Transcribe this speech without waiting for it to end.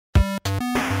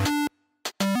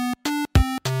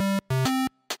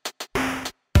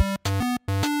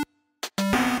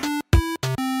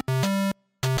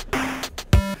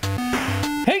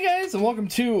and welcome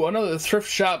to another Thrift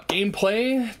Shop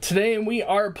gameplay. Today we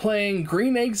are playing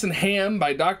Green Eggs and Ham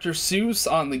by Dr. Seuss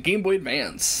on the Game Boy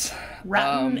Advance.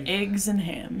 Rotten eggs and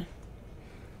ham.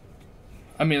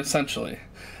 I mean, essentially.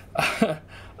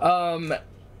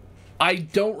 I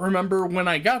don't remember when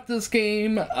I got this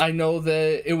game. I know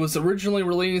that it was originally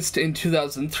released in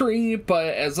 2003, but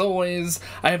as always,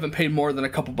 I haven't paid more than a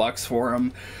couple bucks for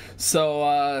them.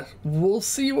 So, we'll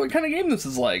see what kind of game this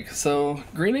is like. So,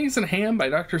 Green Eggs and Ham by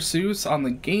Dr. Seuss on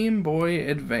the Game Boy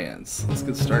Advance. Let's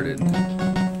get started.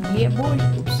 Yeah, boy.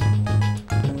 Oops.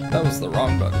 That was the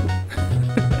wrong button.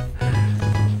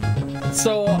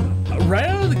 So, right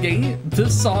out of the gate,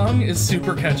 this song is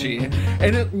super catchy.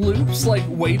 And it loops, like,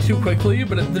 way too quickly,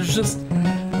 but there's just...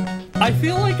 I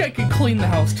feel like I could clean the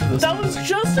house to this. I was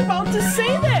just about to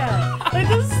say that! Like,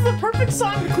 this is the perfect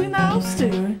song to clean the house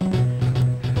to.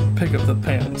 Pick up the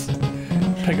pants.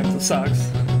 Pick up the socks.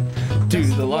 Do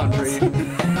the laundry.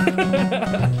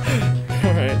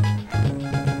 Alright.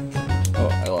 Oh,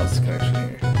 I lost connection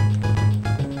here.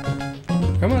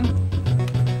 Come on.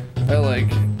 I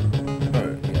like...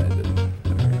 Oh, yeah, I did.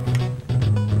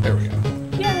 There we go.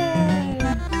 Yay!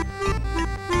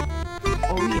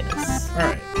 Oh, yes.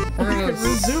 Alright. We're gonna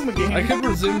resume a game. I could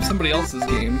resume somebody else's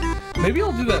game. Maybe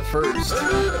I'll do that first.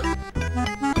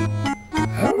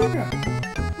 Oh, okay.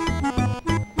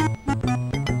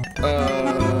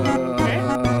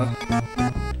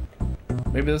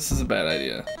 Maybe this is a bad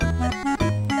idea.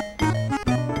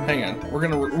 Hang on, we're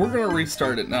gonna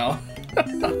restart it now.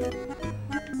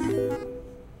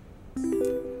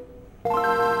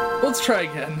 Let's try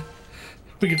again.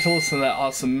 We get to listen to that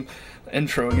awesome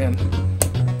intro again.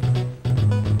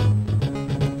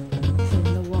 Clean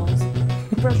the walls.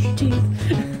 Brush your teeth.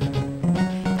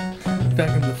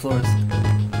 Vacuum the floors.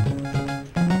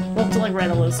 We'll have to like write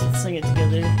a list and sing it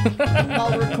together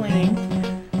while we're cleaning.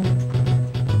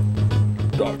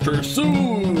 Dr.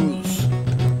 Seuss!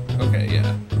 Okay,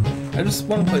 yeah. I just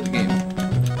want to play the game.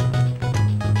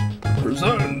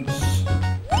 Presents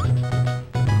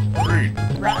Green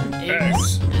Rotten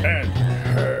eggs. and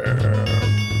Ham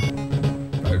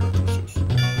by Dr. Seuss.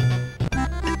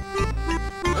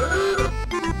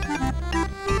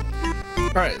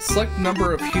 Alright, select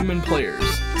number of human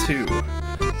players, 2.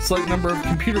 Select number of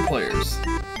computer players,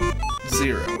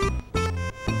 0.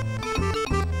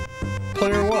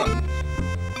 Player 1.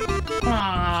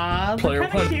 Aww, Player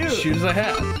 1, cute. choose a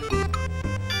hat.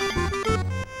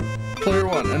 Player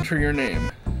 1, enter your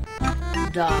name.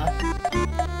 Duh.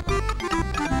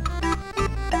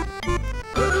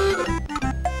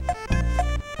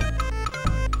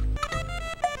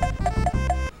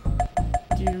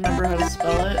 Do you remember how to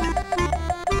spell it?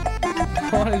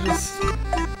 Well,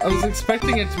 I was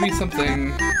expecting it to be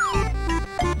something,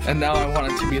 and now I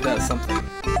want it to be that something.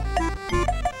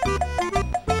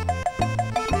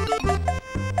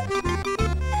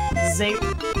 Zape.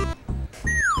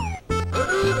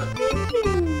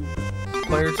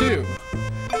 Player 2,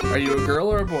 are you a girl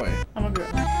or a boy? I'm a girl.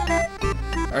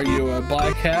 Are you a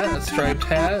black hat, a striped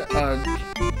hat, a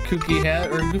kooky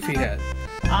hat, or a goofy hat?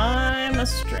 I'm a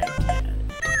striped hat.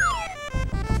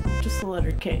 Just the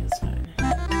letter K is fine.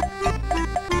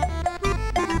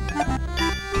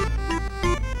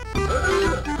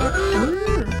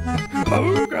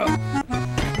 Ooga.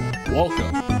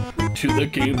 Welcome to the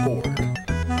game board.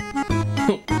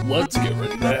 Let's get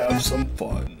ready to have some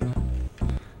fun.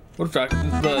 What if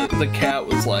the cat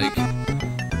was like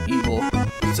evil?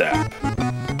 Zap.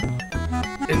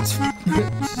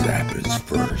 Zap is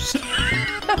first.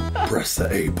 Press the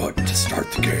A button to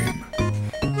start the game.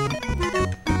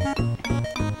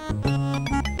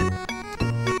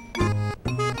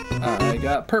 I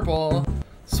got purple.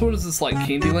 So what is this, like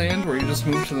Candyland, where you just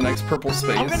move to the next purple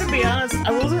space? I'm gonna be honest,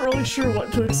 I wasn't really sure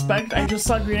what to expect. I just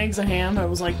saw Green Eggs and Ham, I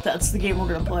was like, that's the game we're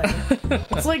gonna play.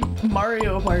 It's like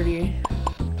Mario Party.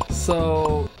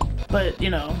 So... But, you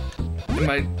know. Am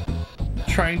I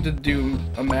trying to do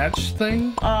a match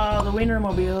thing? The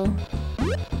Wienermobile.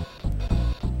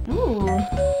 Ooh.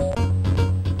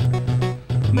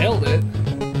 Nailed it.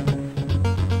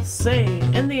 Say,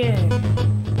 in the air.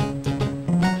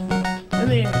 In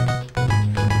the air.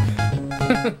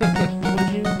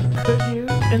 Could you,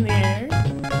 in the air?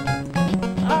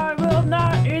 I will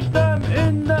not eat them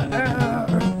in the air.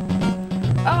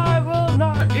 I will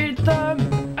not eat them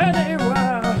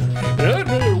anywhere.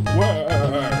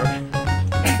 Anywhere.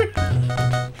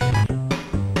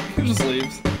 He just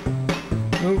leaves.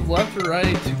 Move left or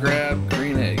right to grab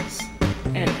green eggs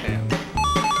and ham.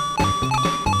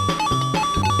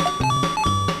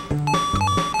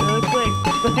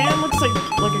 The ham looks like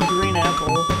a green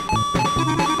apple.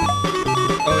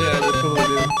 Oh yeah, they totally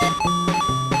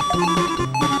do.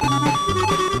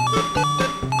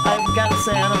 Gotta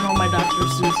say, I don't know my Dr.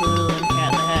 Seuss other than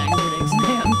Cat in the Hat and Green Eggs and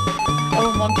Ham. Oh,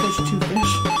 and one fish, two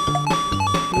fish.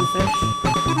 Blue fish.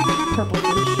 Purple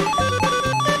fish.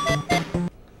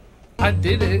 I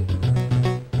did it.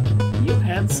 You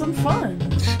had some fun.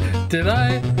 Did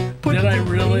I? Did I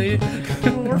really?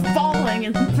 We're falling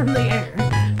in from the air.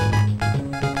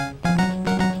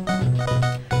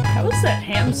 How is that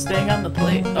ham staying on the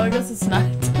plate? Oh, I guess it's not.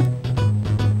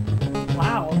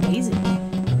 Wow, amazing.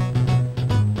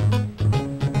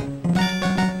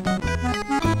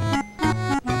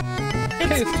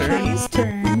 It's Kay's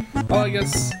turn. Oh, I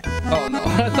guess. Oh no,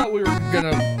 I thought we were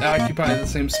gonna occupy the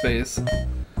same space.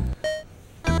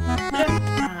 Yeah,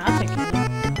 I'll take it.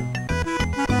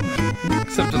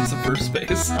 Except it's the first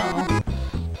space.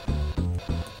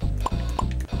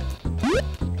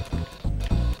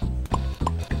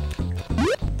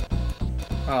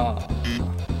 Oh.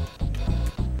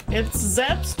 It's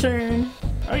Zap's turn.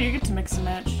 Oh, you get to mix and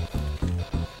match.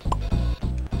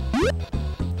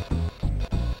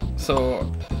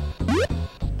 So,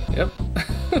 yep.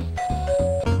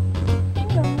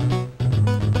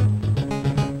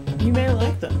 You may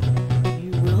like them.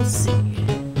 You will see. You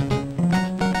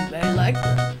may like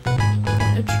them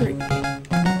in a tree.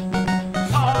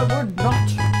 I would not.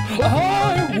 I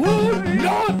would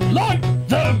not like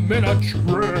them in a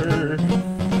tree.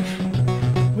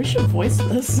 We should voice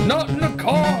this. Not in a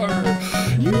car.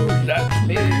 You let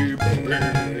me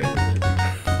be.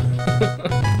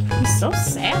 He's so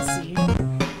sassy.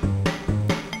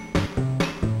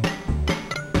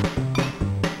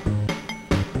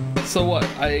 So what?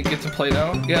 I get to play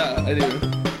now? Yeah, I do.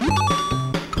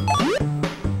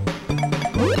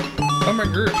 Oh my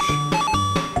gosh.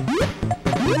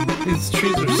 These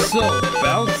trees are so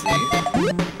bouncy.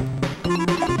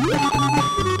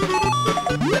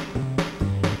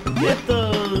 Get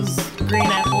those green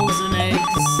apples and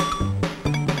eggs.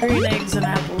 Green eggs and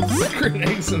apples. Green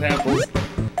eggs and apples.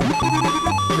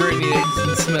 Granny eggs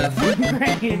and Smith.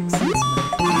 Granny eggs and Smith.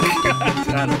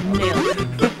 God, Nailed it.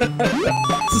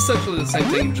 It's essentially the same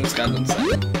thing you just got them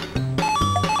saying.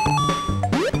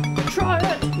 Try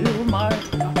it, you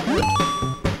might not it.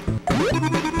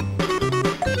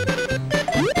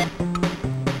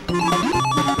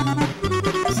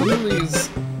 Some of these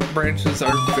branches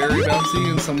are very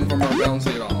bouncy and some of them aren't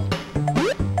bouncy at all.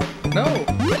 No!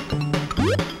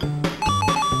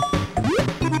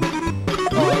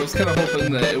 Oh, I was kind of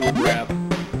hoping that it would wrap.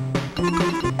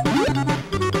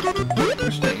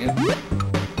 Gosh dang it.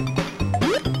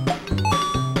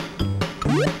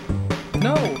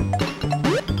 No!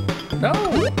 No!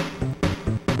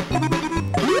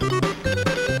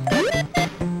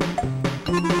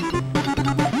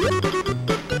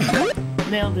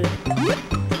 Nailed it.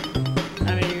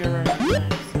 I mean, you're gonna run out of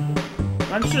time, so...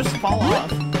 Why don't you just fall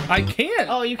off? I can't!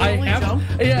 Oh, you can only jump?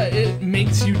 Yeah, it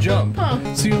makes you jump. Huh.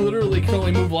 So you literally can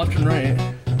only move left and right.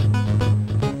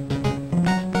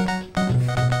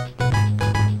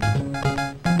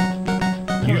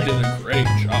 You did a great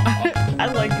job. I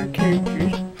like your character. I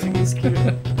think he's cute.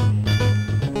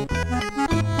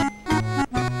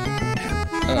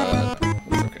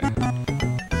 That's okay.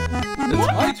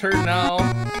 It's my turn now.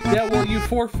 Yeah, well, you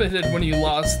forfeited when you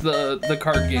lost the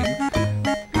card game.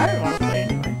 I don't want to play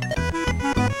anyway.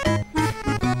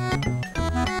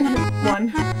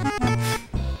 One.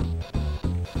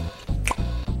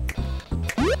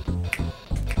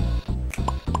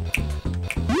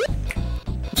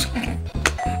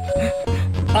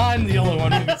 I'm the only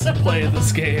one who gets to play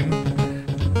this game.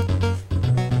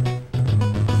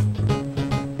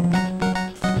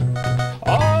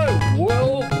 I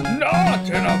will not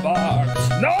in a box.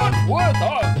 Not with a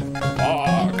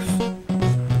box.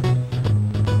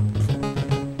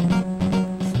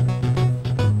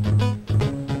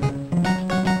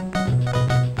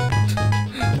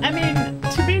 I mean,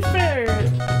 to be fair,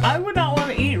 I would not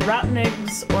want to eat rotten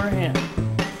eggs or ham.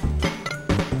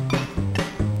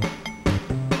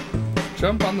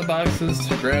 Jump on the boxes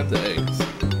to grab the eggs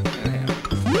and ham.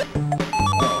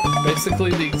 Oh,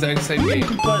 basically the exact same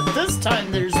game. But this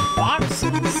time there's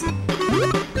boxes.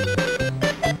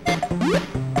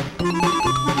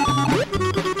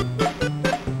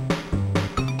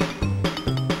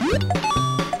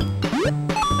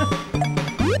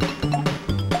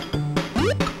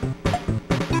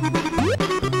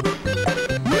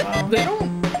 They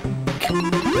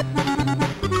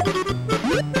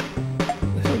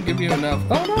don't give you enough.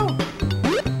 Oh no!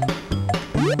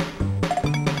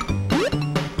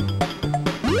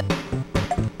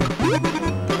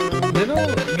 They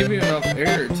don't give you enough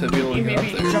air to be able to You get up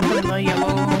maybe there. jump in the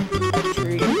yellow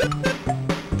tree.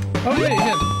 Oh yeah,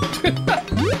 you can.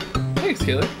 Thanks,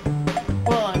 Kaylie.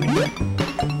 Well, I mean,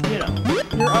 you know.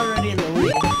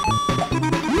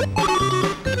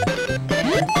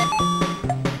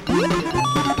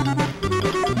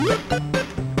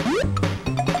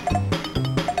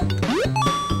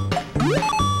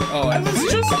 Oh, I was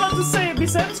just about to say it'd be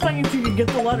satisfying if you could get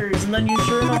the letters, and then you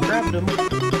sure enough grabbed them. I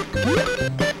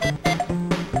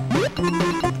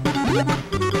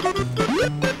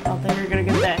don't think you're gonna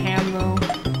get that ham though.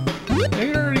 Yeah,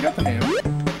 you already got the ham.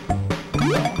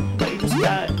 No, but you just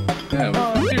got. Yeah, it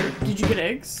was here. Did you get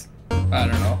eggs? I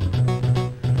don't know.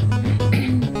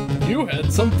 You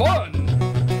had some fun.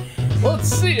 Let's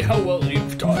see how well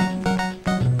you've done.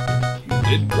 You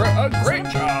did a great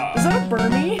job. Is that a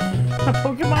Burmy? A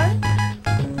Pokemon?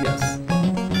 Yes.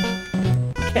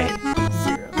 Okay,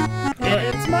 0.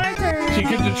 It's my turn. You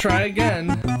get to try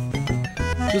again.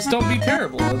 Just don't be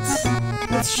terrible.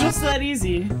 It's just that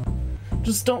easy.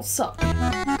 Just don't suck.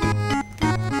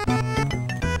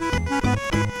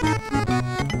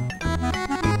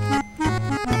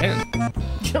 Man.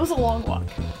 It was a long walk.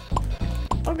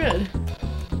 Oh, good.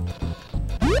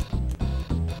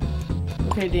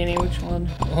 Okay, Danny, which one?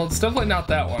 Well, it's definitely not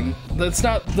that one. That's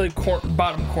not the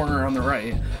bottom corner on the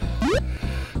right.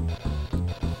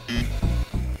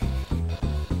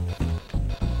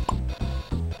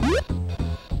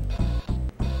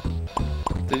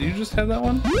 Did you just have that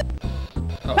one?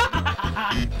 Oh.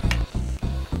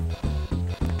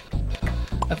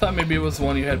 I thought maybe it was the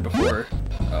one you had before.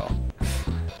 Oh.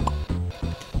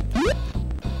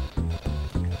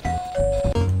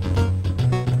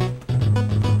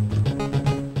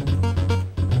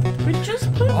 We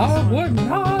just put I would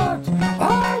not!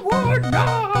 I would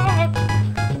not!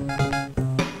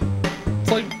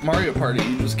 It's like Mario Party,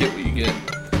 you just get what you get.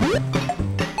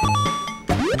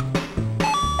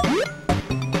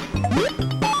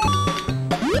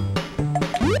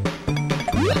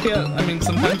 Yeah, I mean,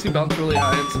 sometimes you bounce really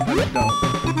high and sometimes you don't.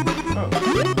 Oh,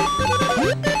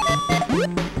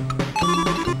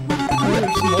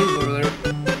 There's some loads over there.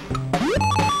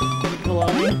 is it below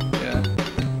me? Yeah.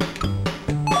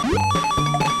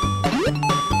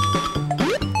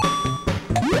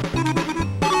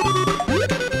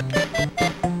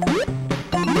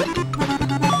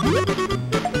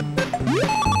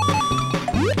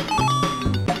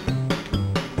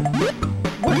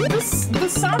 The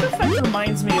sound effect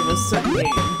reminds me of a certain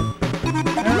game.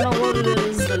 I don't know what it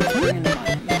is that it's bringing to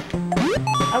mind.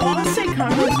 I want to say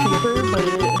Congo's Keeper, but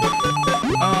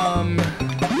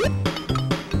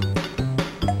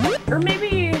or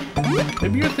maybe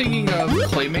Maybe you're thinking of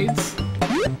Claymates?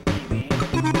 maybe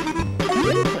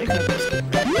play Congo's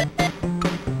Keeper.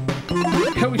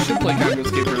 Yeah, we should play Congo's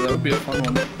Keeper. That would be a fun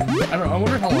one. I don't know. I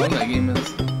wonder how long that game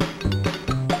is.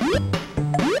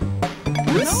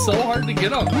 It's so hard to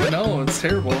get up. I know, it's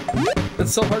terrible.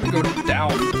 It's so hard to go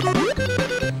down.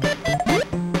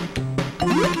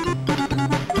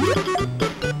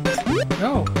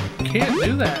 No, can't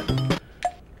do that.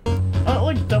 Oh,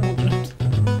 like double jumped.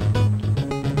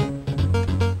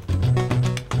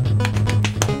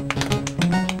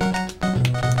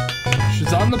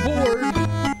 She's on the board.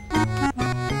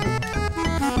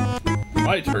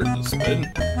 My turn to spin.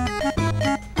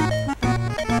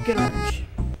 Get orange.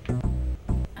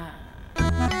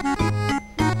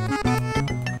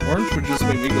 Orange would just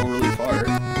make me go really far.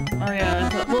 Oh yeah, I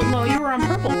thought. Well, no, you were on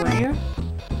purple, weren't you?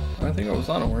 I think I was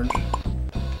on orange.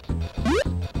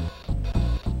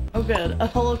 Oh good, a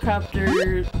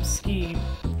helicopter ski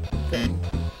thing.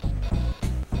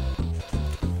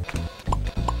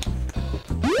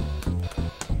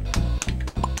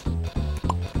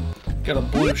 Got a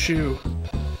blue shoe.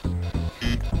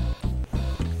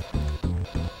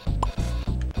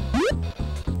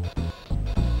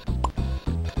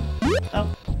 Oh,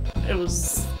 it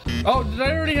was. Oh, did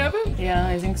I already have it? Yeah,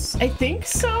 I think so. I think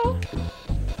so. I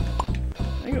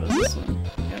think it was this one.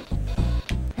 Yep.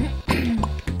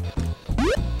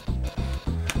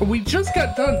 We just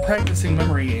got done practicing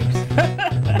memory games.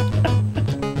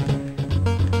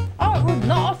 I would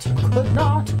not, could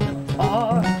not,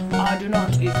 I do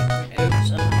not eat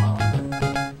eggs and ham.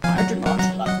 I do not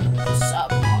like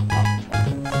sub.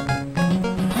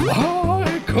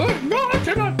 I could not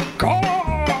in a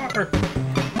car!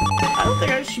 I don't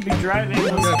think I should be driving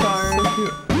this car.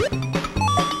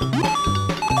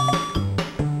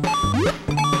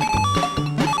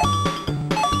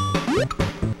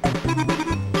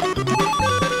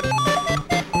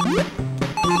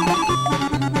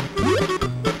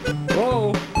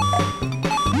 Whoa.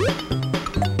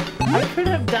 I could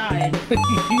have died.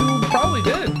 You probably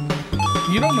did.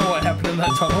 You don't know what happened in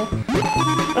that tunnel.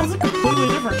 That's a completely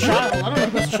different child. I don't know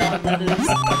whose child that is.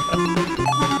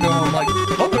 No, I'm like,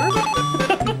 Mother,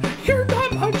 you're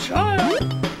not my child.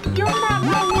 You're not my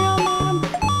real mom.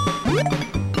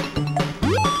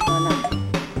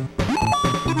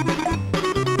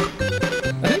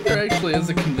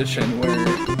 condition where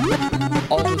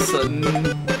all of a sudden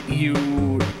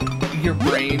your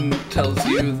brain tells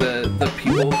you that the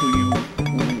people who you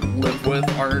live with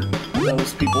aren't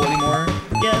those people anymore?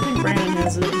 Yeah, I think Brandon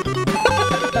has it.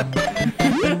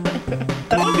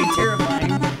 That would be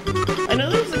terrifying. I know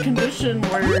there's a condition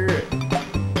where,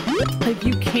 like,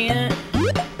 you can't,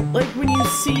 like, when you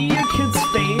see your kid's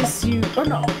face, you don't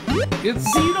know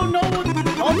what,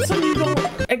 all of a sudden you don't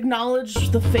acknowledge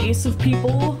the face of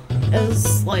people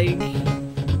as, like,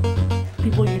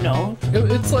 people you know.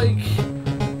 It's like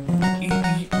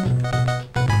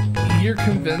you're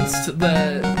convinced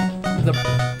that the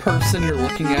person you're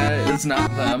looking at is not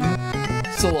them.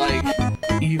 So, like,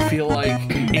 you feel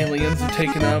like aliens have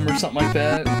taken them or something like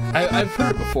that. I've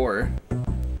heard it before.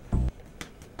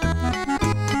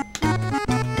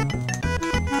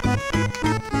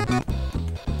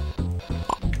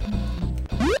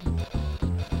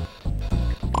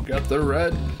 Got the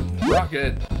red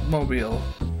rocket mobile.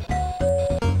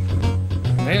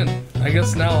 Man, I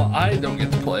guess now I don't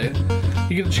get to play.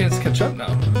 You get a chance to catch up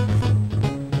now.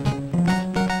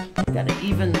 Gotta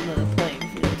even the playing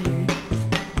field here.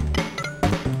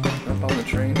 Up on the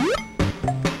train.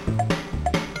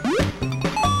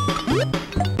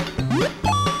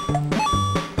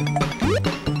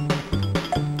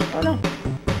 Oh no.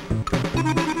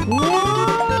 Whoa!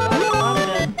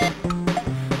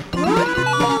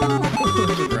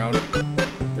 There's a ground.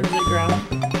 There's a ground.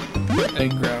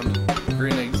 Egg ground.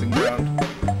 Green eggs and ground.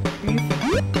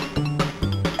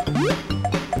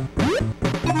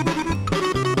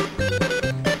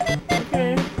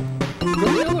 Okay. Go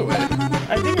the other way.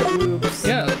 I think it loops.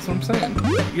 Yeah, that's what I'm saying.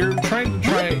 You're trying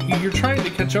to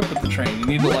catch up with the train. You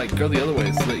need to, like, go the other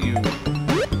way so that you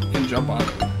can jump on it.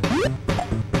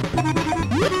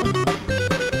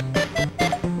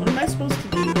 What am I supposed to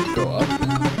do? Go up.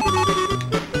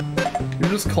 You're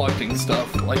just collecting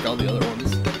stuff like all the other ones.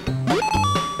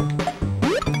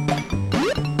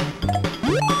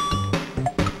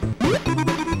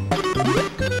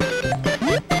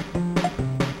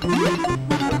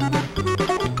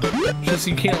 Just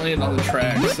you can't land on the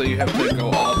track, so you have to go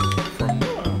up from.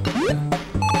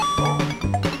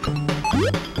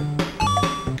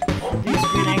 These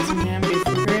green eggs and ham be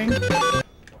flickering.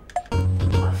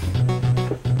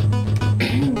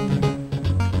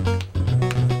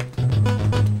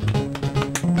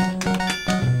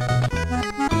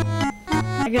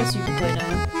 I guess you can play now.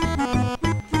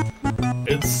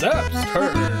 It's Zap's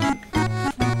turn.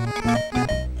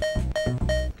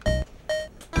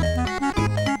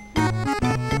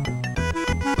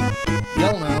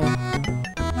 Yell now.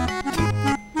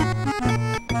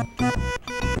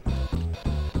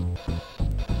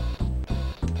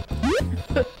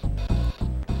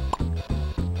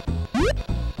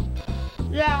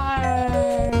 Yay!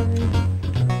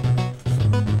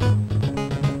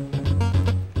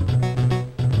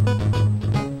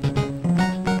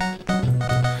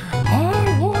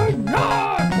 I would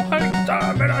not like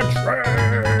them in a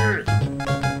tree.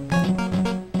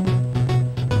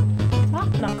 Not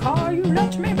in the car, you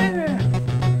let me be.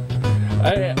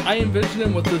 I envision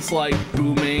him with this, like,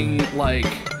 booming, like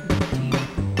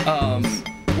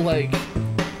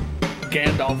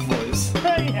Gandalf voice.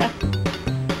 Oh yeah.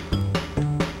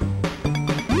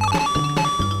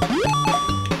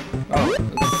 Oh,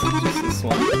 it's just this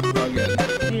one. Oh, good.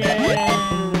 Yeah.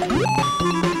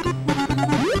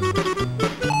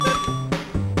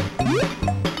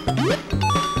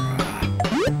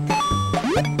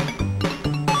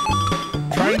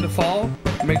 Trying to fall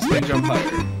makes me jump higher.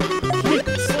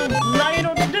 So now you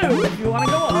know what to do if you want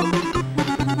to go up.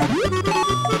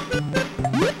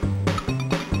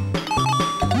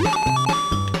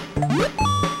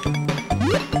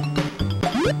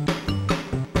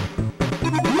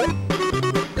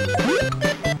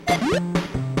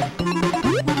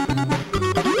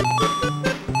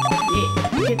 Yeah,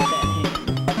 get that hand.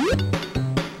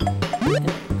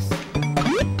 Eggs.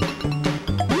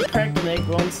 I cracked an egg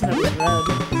once and it was red.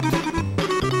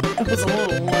 It was a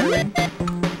little alarming.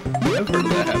 I've heard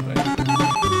of that happening.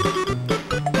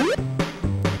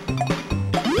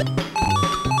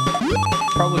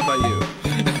 Probably by you.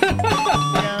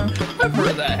 Yeah. I've heard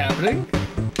of that happening.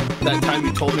 That time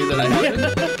you told me that I hadn't.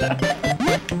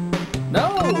 No!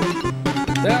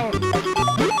 Down!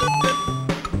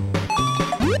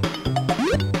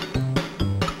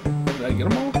 Did I get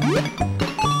them all?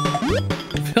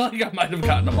 I feel like I might have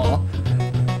gotten them all.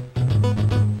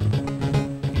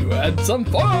 You had some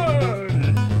fun!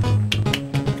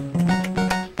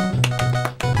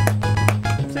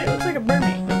 See, it looks like a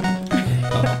Burmese.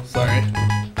 Oh, sorry.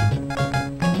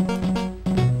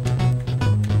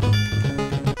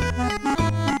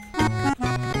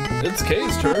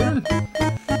 Kay's turn.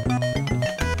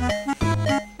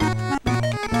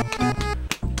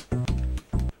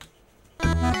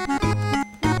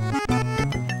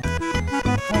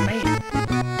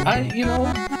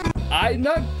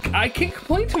 I can't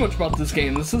complain too much about this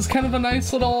game. This is kind of a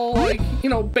nice little, like, you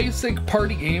know, basic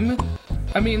party game.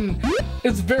 I mean,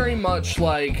 it's very much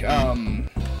like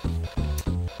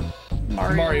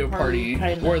Mario Party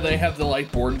where they have the like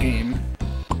board game.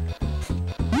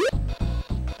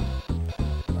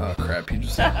 Oh crap, you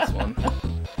just said this one.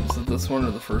 Is it this one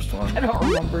or the first one? I don't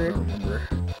remember. I don't remember.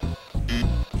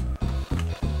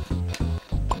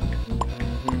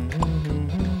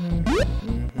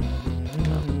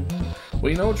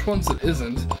 Well, you know which ones it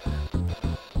isn't.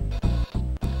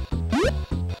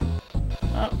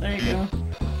 Oh, there you go.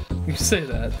 You say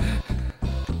that.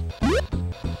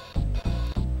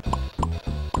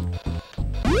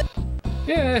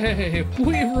 Yay!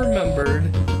 We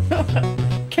remembered.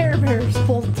 Care Bears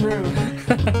pulled through.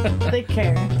 They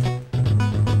care.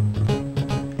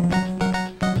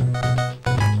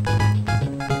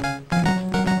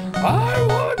 I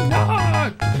would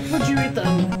not! Would you eat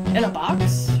them in a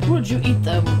box? Would you eat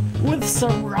them with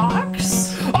some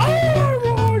rocks? I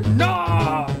would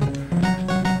not!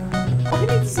 All you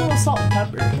need is a little salt and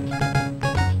pepper.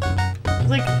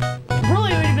 Like,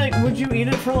 really, would you be like, would you eat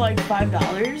it for like $5?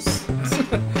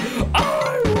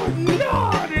 I would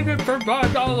not eat it for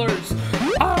 $5!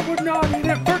 I would not eat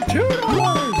it for $2!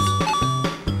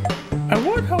 I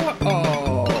would, however.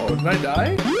 Oh, did I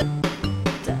die?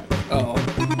 Dead. Oh.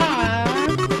 Ah,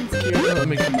 that's cute. Let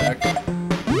me come back.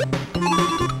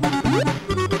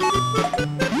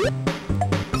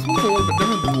 This one's a little bit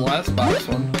different than the last box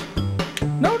one.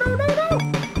 No, no, no, no!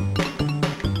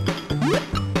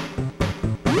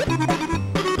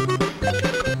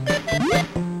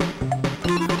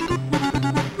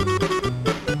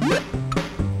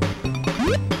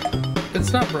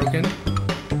 It's not broken.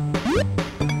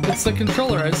 It's the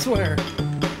controller, I swear.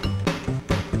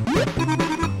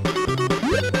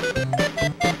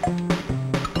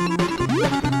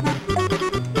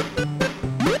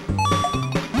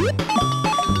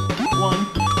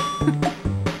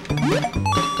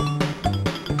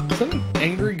 Is that an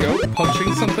angry goat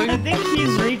punching something? I think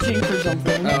he's reaching for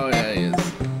something. Oh yeah, he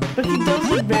is. But he does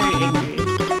look very angry.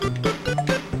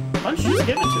 Why don't you just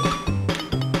give it to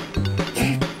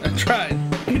him? I tried.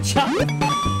 Good job.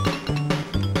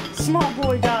 Small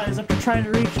boy dies after trying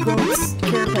to reach Goat's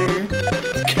Care Bear.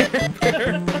 Care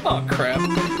Bear? Oh crap.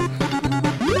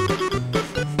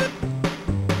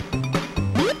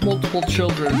 Multiple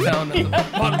children found at the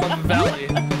bottom of the valley.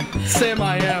 Sam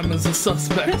I Am is a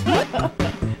suspect.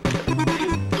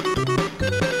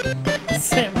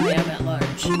 Sam I Am at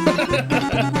large.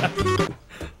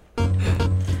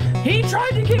 He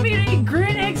tried to get me to eat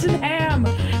green eggs and ham.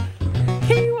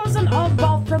 He was an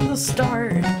oddball from the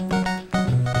start.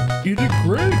 You did a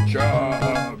great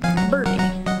job. Birdie.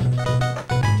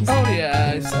 Oh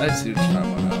yeah, I see what you're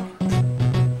talking about now.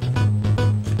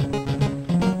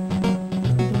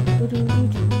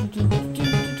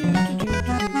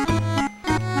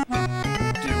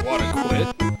 Do you want to quit?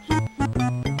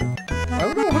 Why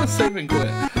would I want to save and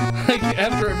quit? Like,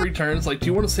 after every turn, it's like, do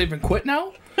you want to save and quit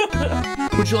now?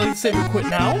 Would you like to save and quit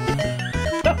now?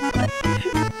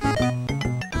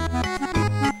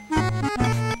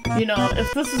 You know,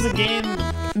 if this was a game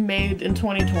made in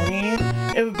 2020,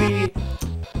 it would be,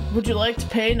 would you like to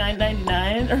pay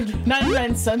 $9.99 or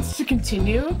 99 cents to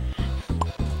continue?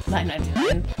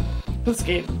 $9.99. This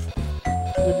game.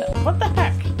 What the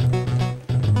heck?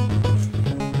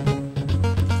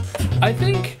 I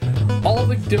think all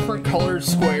the different colored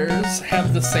squares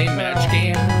have the same match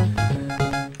game.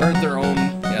 Or their own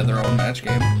match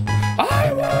game.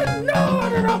 I would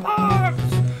not in a box!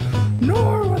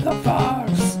 Nor with a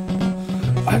fox!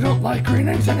 I don't like green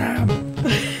eggs and ham.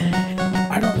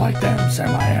 I don't like them,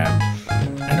 Sam I Am.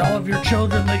 And all of your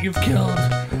children that you've killed,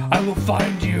 I will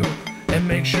find you and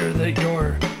make sure that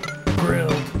you're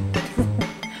grilled.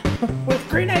 With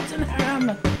green eggs and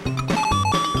ham.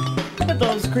 Look at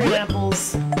those green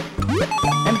apples.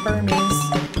 And Burmese.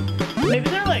 Maybe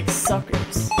they're like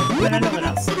suckers. But I know what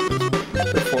else.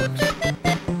 They're forks.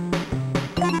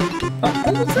 Oh,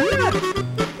 what was that?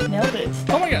 Nailed it.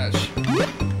 Oh my gosh.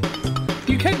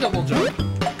 You can double jump.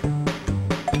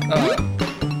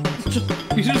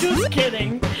 Just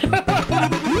kidding.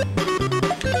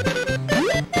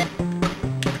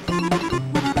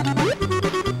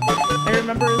 I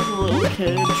remember as a little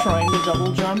kid trying to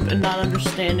double jump and not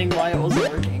understanding why it wasn't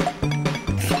working.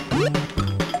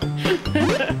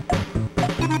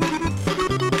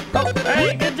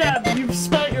 Alright, good job. You've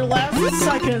spent your last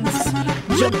seconds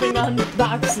jumping on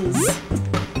boxes.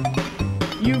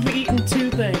 You've eaten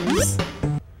 2 things.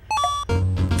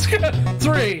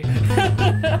 3.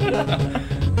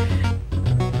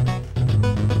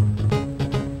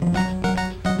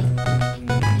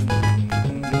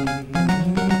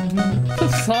 The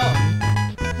song.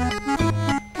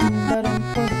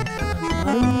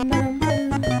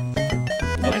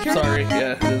 Oh, sorry.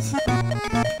 Yeah, it is.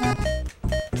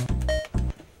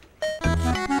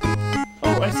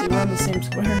 Oh, I see. We're on the same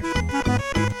square.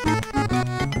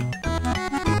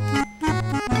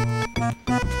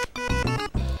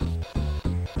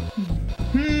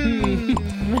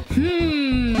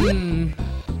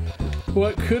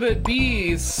 What could it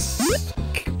be?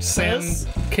 Sam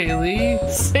Kaylie?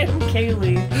 Sam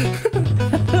Kaylie.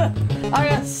 Oh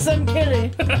yeah, Sam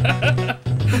Kaylie.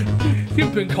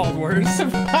 You've been called worse. I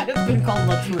have been called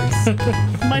much worse.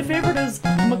 My favorite is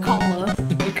Macalla.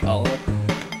 Macalla.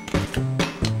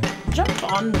 Jump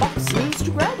on boxes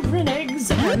to grab green eggs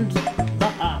and the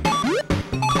ham.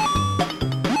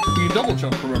 You can double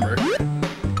jump, remember?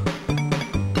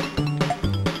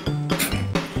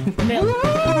 Nailed it.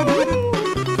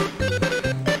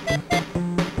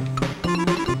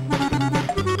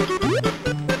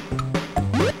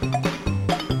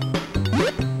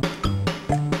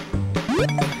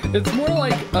 It's more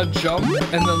like a jump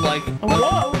and then like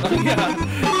whoa! Yeah,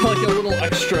 like a little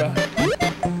extra.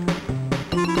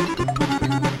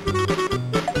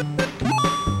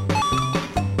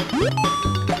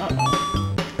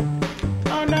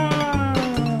 Oh no!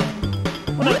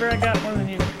 Whatever, I got more than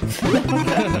you.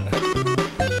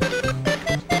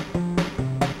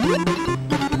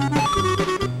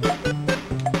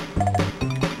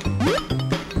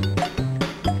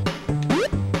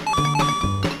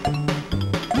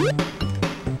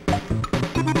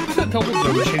 Double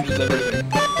jump changes everything.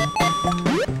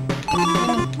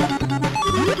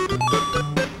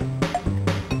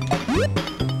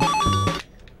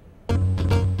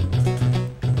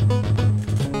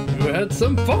 You had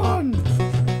some fun!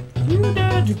 You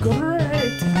did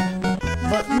great,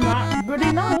 but not good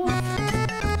enough.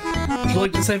 Would you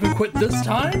like to save and quit this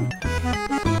time?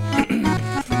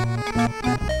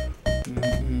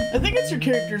 I think it's your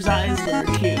character's eyes that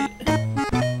are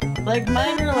cute. Like,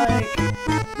 mine are like...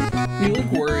 You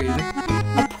look worried. I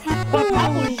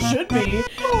probably should be.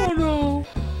 Oh no.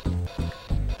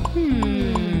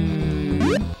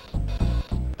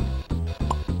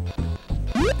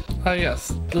 Ah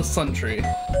yes, the sun tree.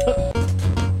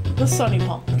 The sunny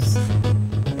palms.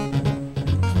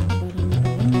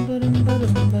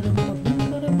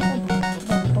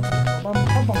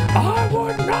 I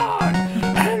would not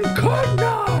and could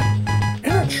not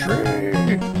in a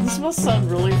tree. This must sound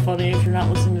really funny if you're not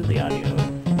listening to the audio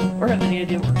or have any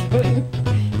idea what we're doing.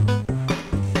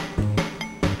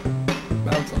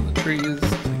 Bounce on the trees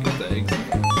to get the eggs.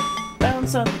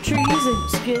 Bounce on the trees and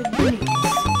skid your knees.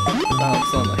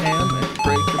 Bounce on the ham and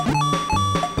break your...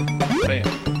 Bam.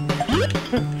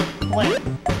 Lamb.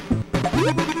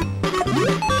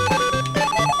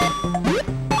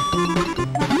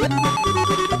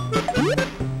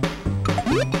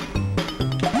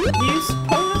 Do you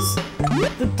suppose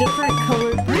the different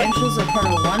colored branches are part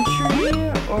of one tree,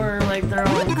 or like their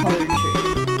own colored tree?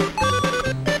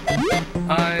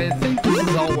 I think this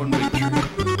is all one big tree.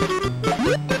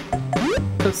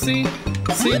 Cause see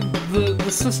the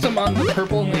system on the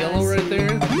purple and the yellow right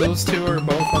there? Those two are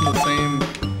both on the same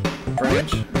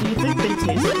branch. Do you think they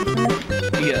taste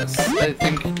different? Yes, I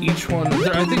think each one.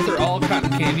 I think they're all cotton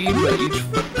candy, but each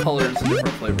color is a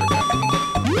different flavor of cotton candy.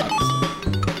 Obviously.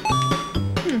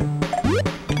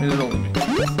 And it only makes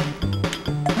sense.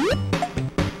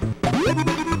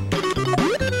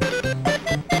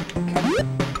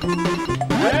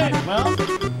 Alright, well.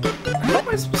 How am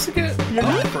I supposed to get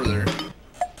further?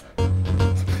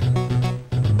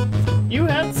 You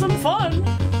had some fun.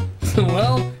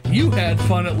 Well, you had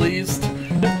fun at least.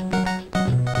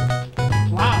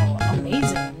 Wow,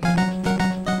 amazing.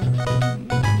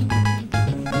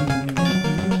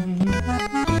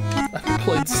 I've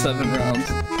played 7 rounds.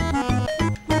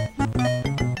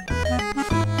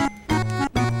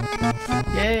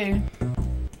 Yay.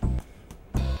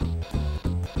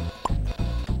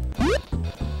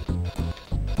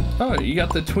 Oh, you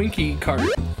got the Twinkie cart.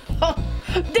 Oh,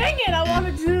 dang it, I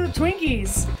wanted to do the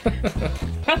Twinkies.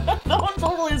 That one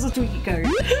totally is a Twinkie card.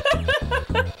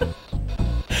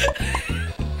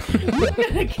 I'm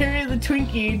gonna carry the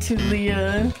Twinkie to the,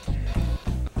 I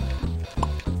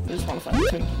just want to find the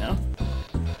Twinkie now.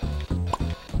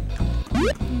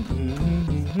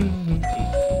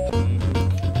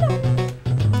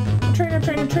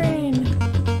 Train.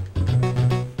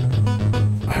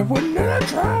 I wouldn't have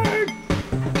tried.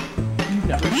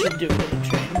 should do it in a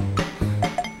train.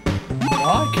 Well,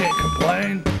 I can't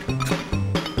complain.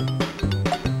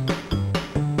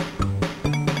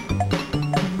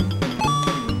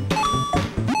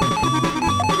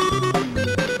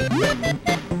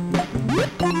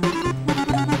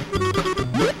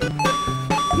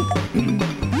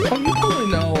 Oh, you probably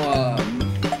know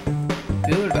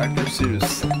the other Dr.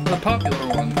 Seuss, the popular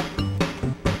one.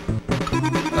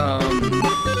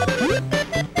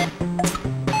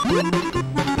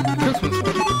 Christmas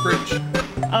one, Grinch.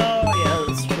 Oh yeah,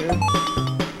 that's true.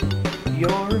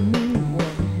 You're a mean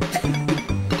one.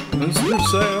 Mr.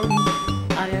 Sam,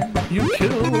 I am. you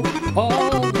kill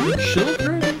all the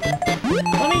children.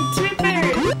 I mean, to be fair,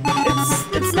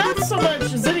 it's not so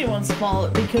much as anyone's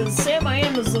fault because Sam I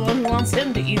Am is the one who wants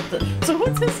him to eat the. So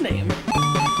what's his name?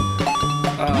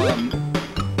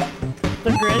 The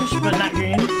Grinch, but not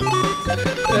green.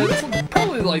 It's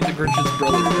probably like the Grinch's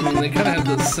brother. I mean, they kind of have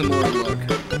the similar look.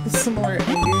 The similar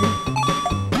anger.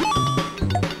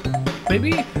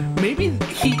 Maybe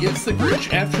he is the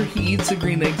Grinch after he eats the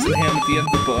green eggs and ham at the end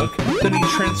of the book. Then he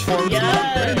transforms into the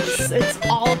Grinch. Yes, it's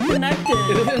all connected.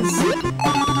 It is. Ooh,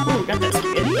 got that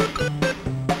spaghetti.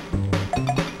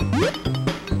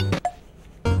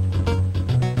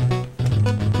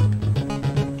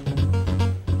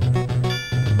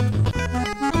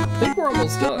 I think we're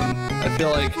almost done. I feel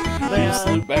like we'll just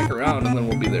loop back around and then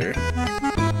we'll be there.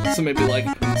 So maybe like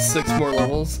 6 more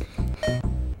levels.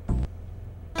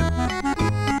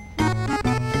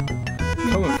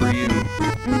 Coming for you.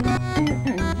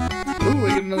 Ooh, I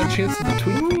get another chance at the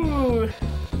Twinkie. Ooh.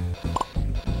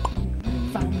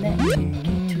 Found that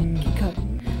Twinkie cup.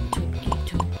 Twinkie.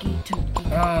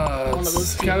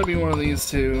 It's gotta be one of these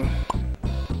two.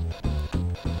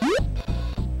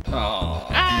 Oh.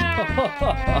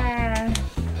 Ah.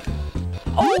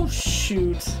 Oh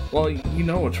shoot. Well, you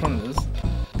know which one it is.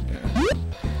 Yeah.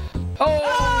 Oh,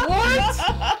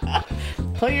 what?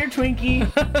 Play your Twinkie.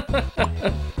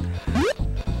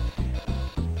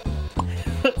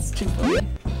 That's too funny.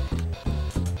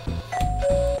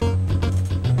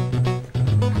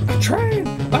 A train!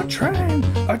 A train!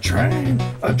 A train!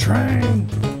 A train!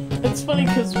 It's funny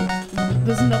because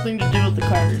there's nothing to do with the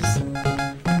cars.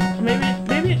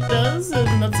 Maybe it does,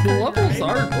 and that's The good, levels right?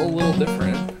 are a little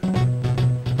different.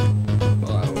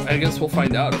 Well, I guess we'll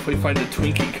find out if we find a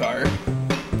Twinkie car.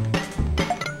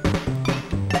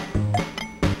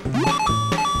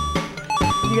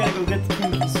 You gotta go get the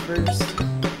Twinkies first.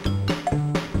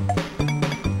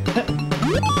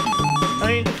 I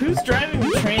mean, who's driving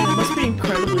the train? It must be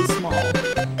incredibly small.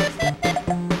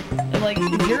 And like,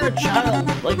 if you're a child,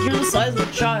 like you're the size of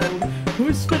a child,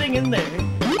 who's fitting in there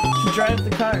to drive the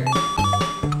car?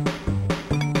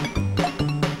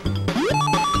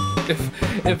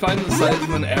 If I'm the size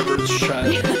of an average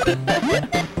child.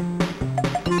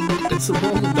 It's the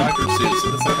world of Dr. Seuss,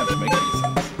 it doesn't have to make any sense.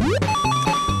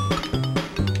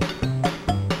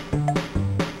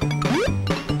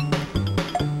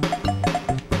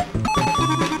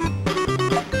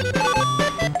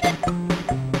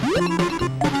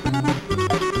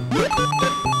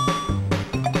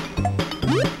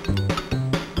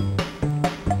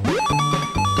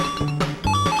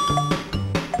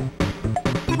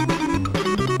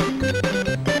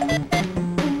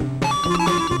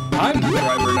 I'm the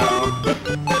driver now.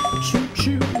 Choo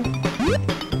choo.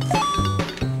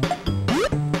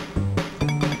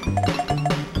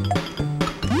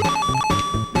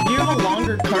 You have a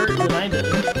longer cart than I did.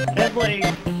 Every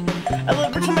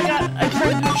time I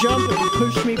tried to jump, it would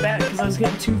push me back because I was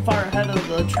getting too far ahead of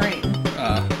the train.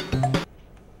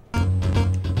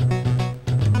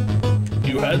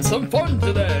 You had some fun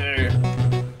today.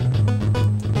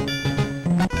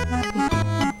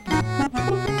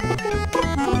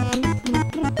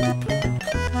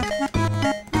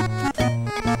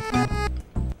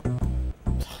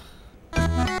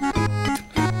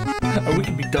 We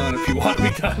can be done if you want to be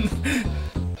done.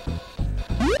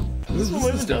 This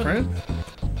is different.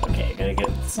 Okay, I gotta get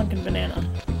the sunken banana.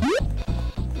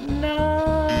 No.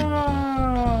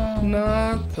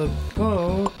 Not the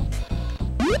boat.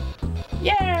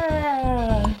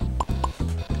 Yeah.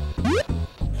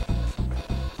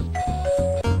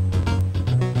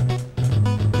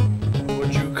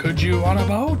 Could you on a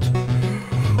boat?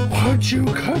 Could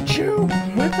you?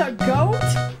 With a goat?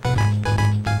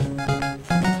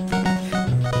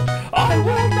 I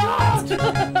will not!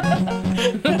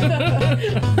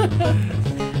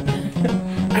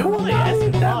 I will not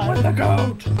eat that with a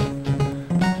goat!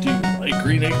 Do you like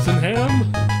green eggs and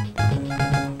ham?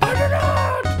 I do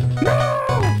not! No!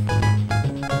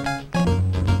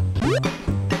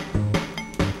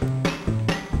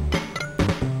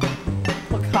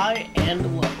 Look high and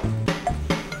low.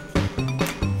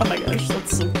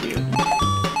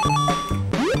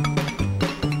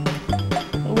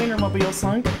 automobile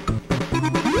sunk.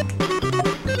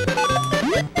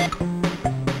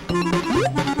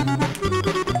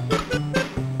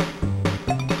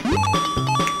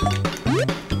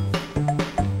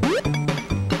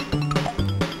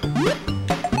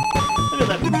 Look at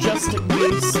that majestic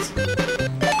beast.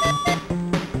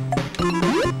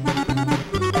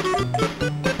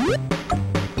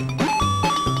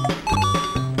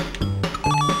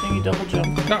 Double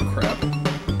jump. Oh crap.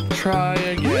 Try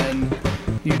again.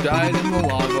 You died in the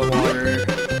lava water.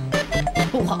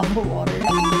 Lava water.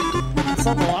 That's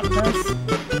not the Loch Ness.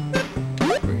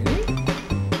 Really?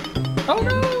 Oh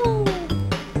no!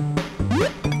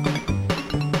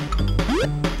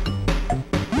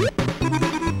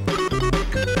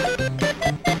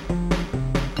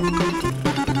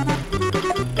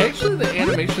 Actually, the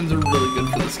animations are really good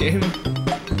for this game.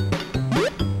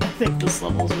 I think this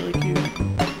level is really cute.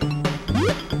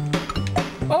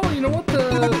 Oh, you know what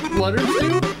the letters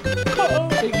do? Uh-oh.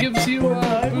 It gives you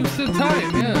boosted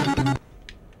time, yeah.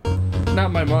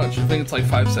 Not by much. I think it's like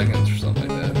 5 seconds or something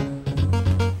like that.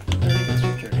 I think it's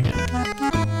returning it.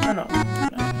 Oh no.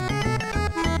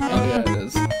 Oh yeah, it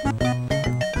is.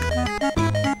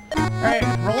 Alright,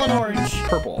 rolling orange.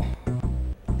 Purple.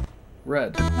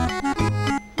 Red.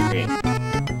 Green.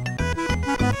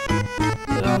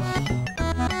 Ugh.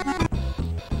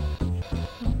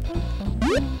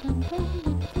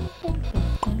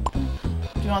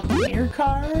 Do you want the mirror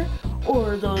car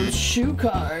or the shoe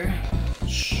car?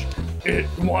 Shh. It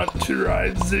want to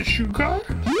ride the shoe car?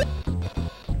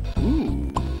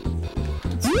 Ooh.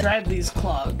 Let's drive these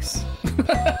clogs.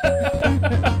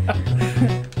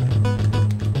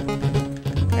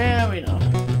 Yeah, we know.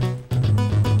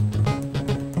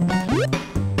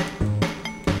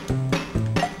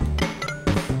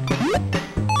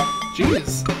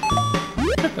 Jeez.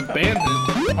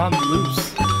 Abandoned. On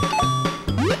loose.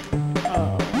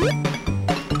 Oh.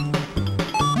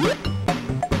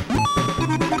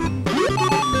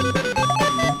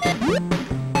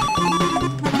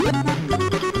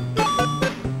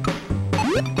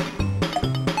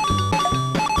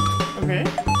 Okay.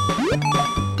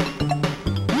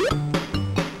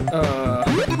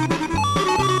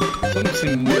 Something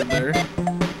seemed weird there.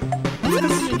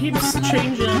 Because it keeps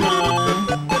changing,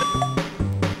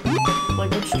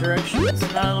 like which direction. So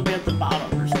now it'll be at the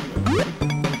bottom or something.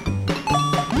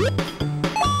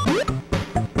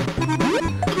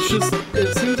 It's just,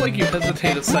 it seems like you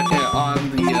hesitate a second on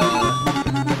the,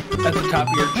 at the top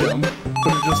of your jump,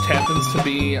 but it just happens to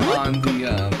be on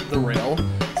the rail.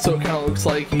 So it kind of looks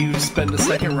like you spend a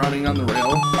second running on the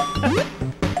rail.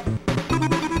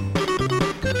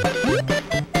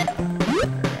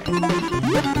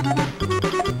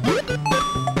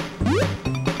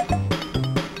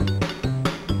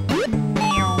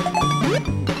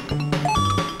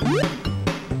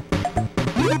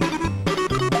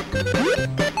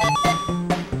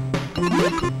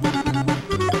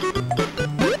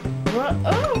 What?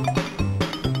 Oh!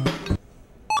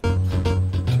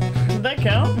 Did that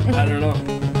count? I don't know.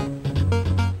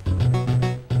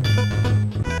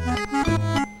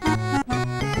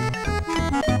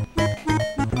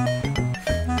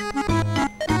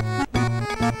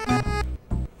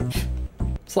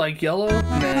 It's like yellow?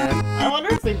 Nah. I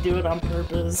wonder if they do it on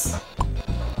purpose.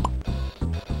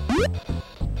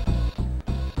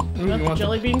 Ooh, Not you the want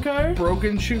jelly bean car? the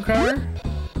broken shoe car?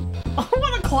 I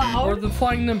want a cloud! Or the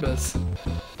flying nimbus?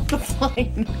 The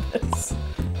flying nimbus.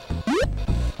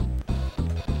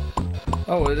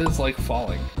 Oh, it is like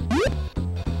falling.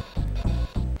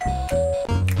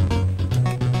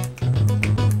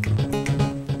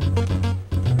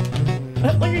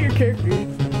 Look at your character.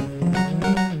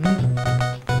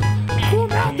 Will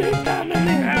not eat them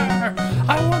anywhere.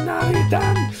 I will not eat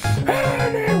them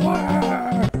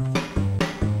anywhere.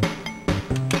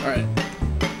 All right.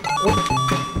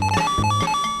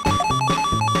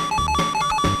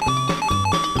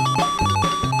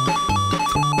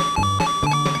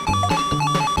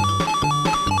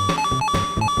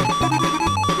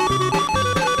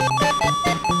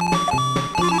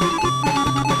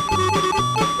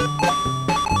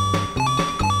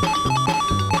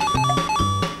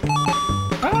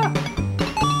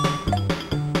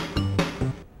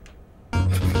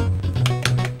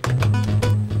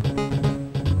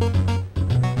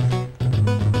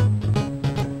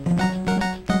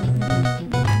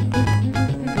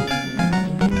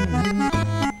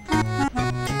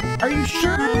 Are you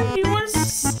sure you want to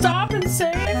stop and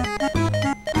save?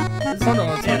 Oh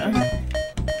no, it's Yeah.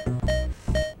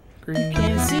 green.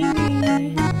 Can't see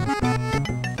me.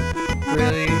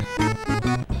 Really?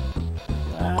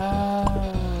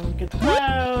 Wow. Get the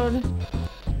cloud.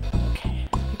 Okay,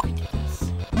 we can do this.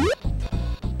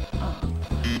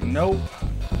 Nope.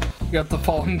 Got the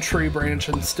falling tree branch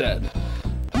instead.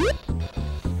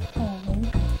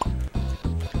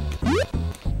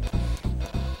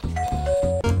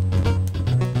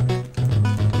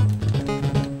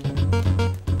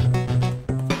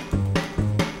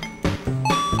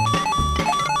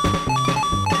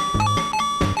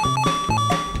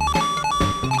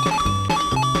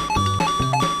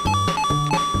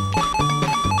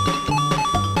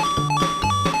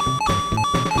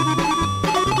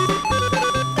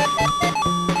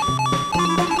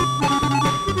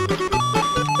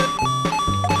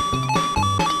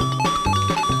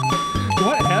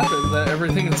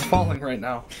 Everything is falling right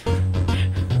now.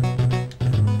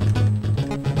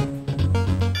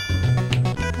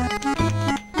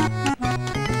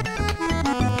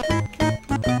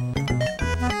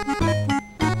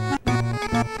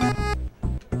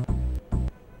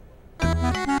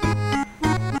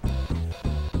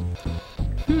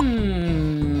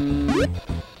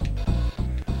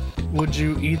 Would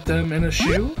you eat them in a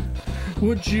shoe?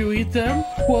 Would you eat them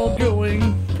while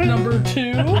going number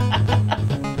 2?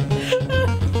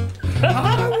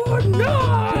 I would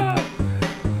not!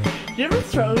 Do you ever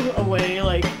throw away,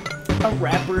 like, a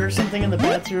wrapper or something in the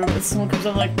bathroom and someone comes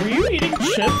up like, were you eating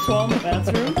chips while in the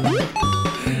bathroom?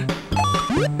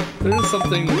 There's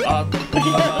something odd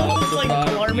about like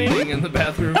alarming. Eating in the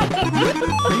bathroom.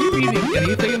 Are you eating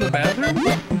anything in the bathroom?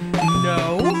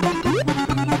 No.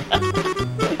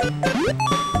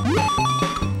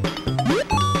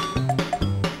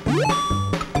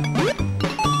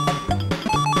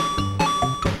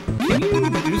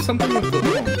 Something with the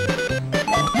room.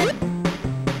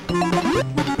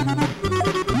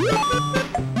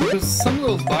 Because some of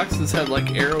those boxes had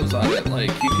like arrows on it,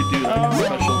 like you could do like a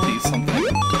specialty something.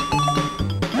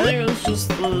 I think it was just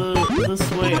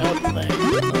this way up thing.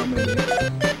 Oh, maybe.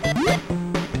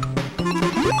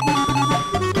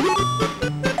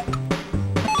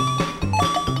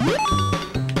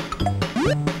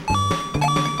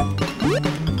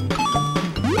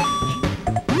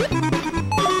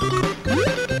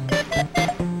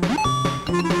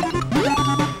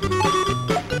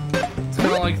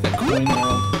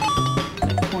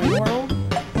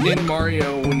 In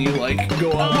Mario, when you like go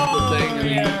up the thing and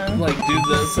you like do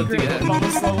this at the end.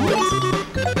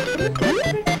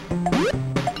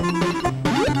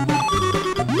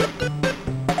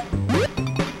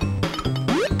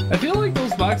 I feel like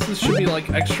those boxes should be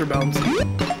like extra bouncy.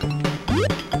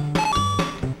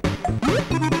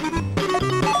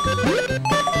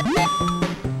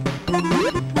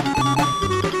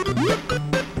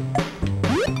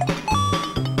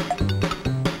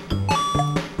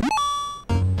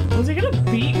 Was he gonna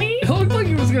beat me? It looked like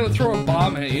he was gonna throw a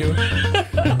bomb at you. Oh,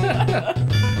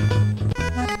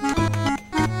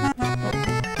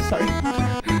 sorry.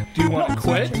 Do you want to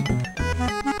quit?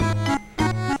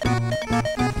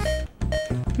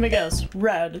 Let me guess.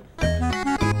 Red.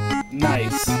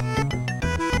 Nice.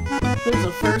 There's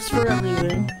a first for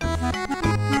everything. Oh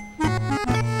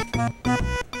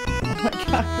my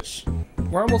gosh.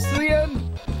 We're almost to the end.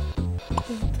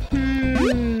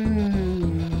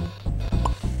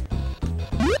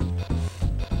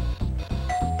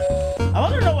 I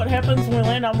want to know what happens when we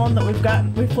land on one that we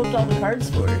flipped all the cards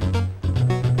for. It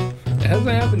hasn't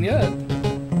happened yet.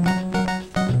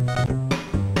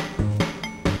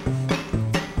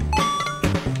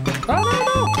 I don't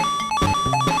know.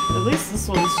 At least this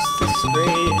one's just a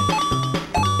straight.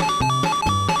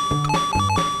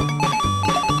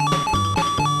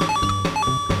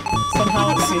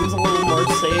 Somehow it seems a little more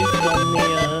safe than the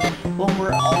one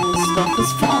where all this stuff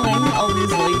is falling, all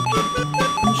these like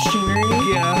machinery.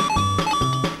 Yeah.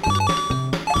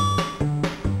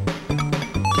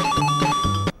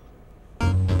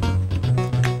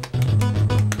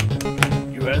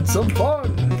 You had some fun.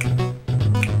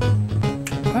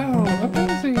 Wow,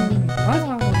 amazing.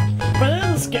 Wow. But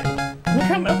then this game, look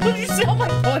how much, did you see all my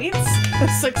points?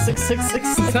 6, 6, 6, 6, 6.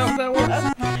 Is that how that works?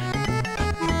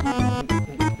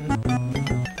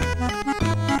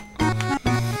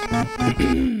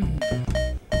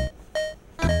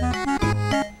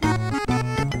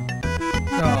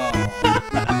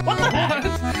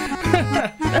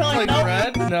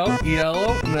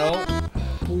 Yellow, no.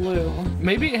 Blue.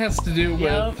 Maybe it has to do with.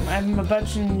 Yep, I'm a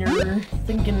betting you're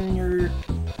thinking you're.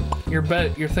 You're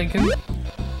thinking?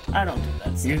 I don't do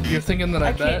that stuff. You're thinking that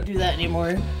I bet? I can't do that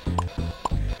anymore.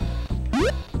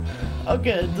 Oh,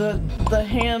 good. The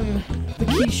ham, the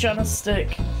quiche on a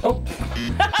stick. Oh.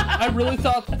 I really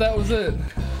thought that was it.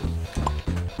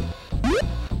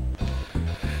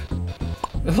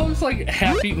 It looks like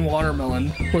half-eaten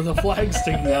watermelon with a flag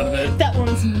sticking out of it. That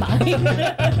one's mine.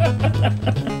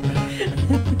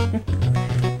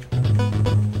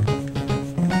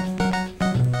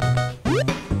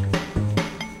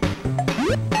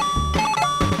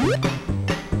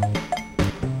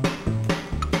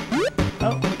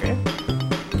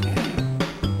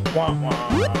 Wah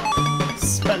wah.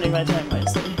 Spending my time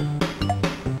wisely.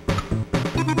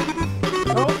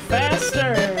 Go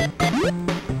faster!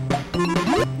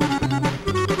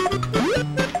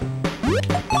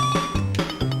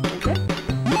 Okay.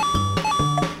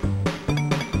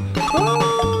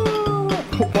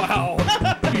 Oh, wow.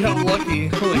 You got lucky.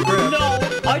 Holy crap.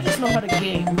 No, I just know how to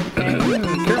game.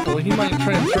 Careful, he might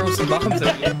try and throw some bombs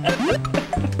at you.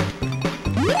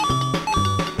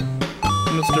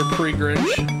 Mr.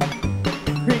 Pre-Grinch.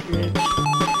 Pre-Grinch.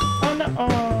 Oh no. Oh.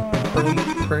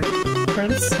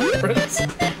 Prince?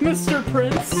 Mr.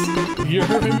 Prince? You're a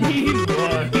mean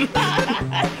one.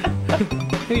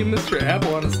 Hey, Mr.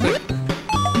 Apple on a stick.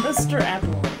 Mr.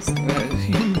 Apple on a stick.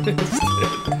 You missed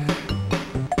it.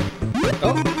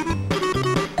 Oh.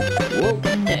 Whoa.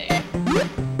 Nay.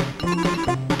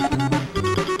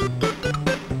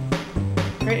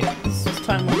 Great. This is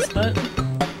time well spent.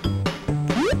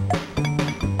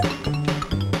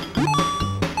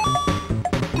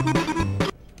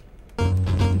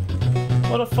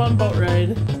 What a fun boat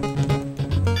ride.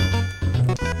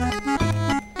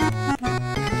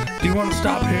 Do you want to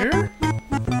stop here?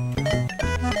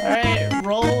 Alright,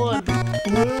 roll a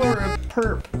blue or a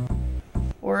perp.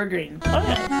 Or a green. Oh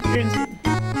yeah, green's good.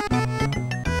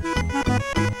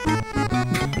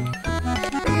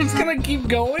 It's gonna keep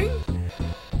going?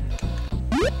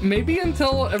 Maybe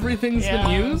until everything's been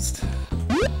used?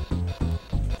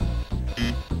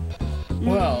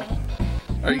 Well,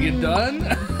 are you done?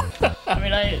 I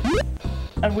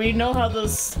mean, we know how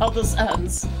this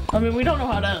ends. I mean, we don't know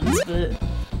how it ends, but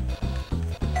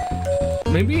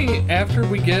maybe after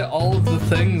we get all of the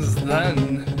things,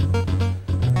 then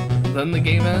the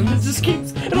game ends.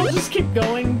 it'll just keep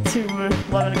going to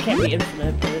well, it can't be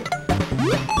infinite. But...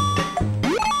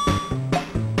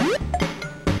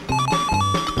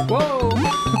 Whoa!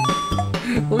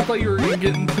 Looked like you were gonna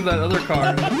get into that other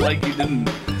car, like you didn't.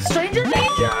 Stranger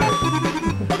danger!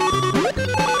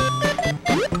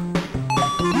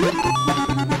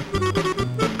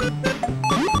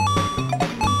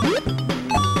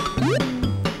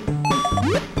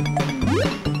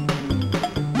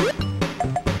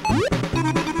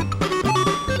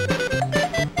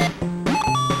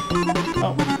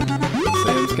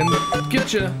 Sam's gonna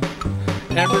get you.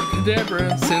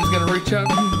 Abracadabra. Sam's gonna reach out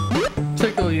and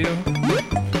tickle you.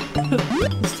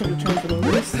 Let's take a turn for the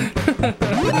worst.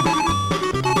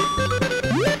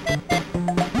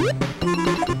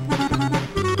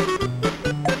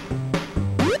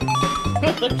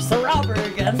 There's the robber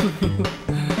again.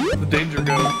 The danger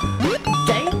go.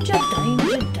 Danger,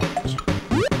 danger, danger.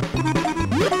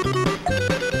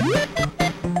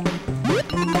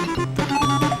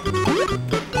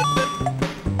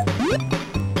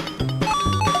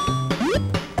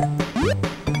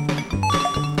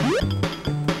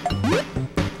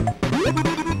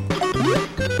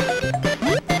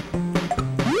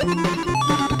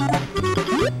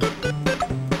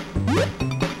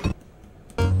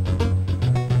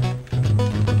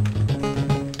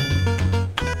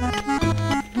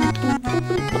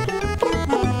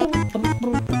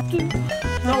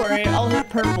 Don't worry, I'll hit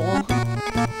purple.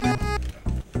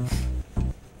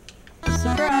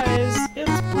 Surprise!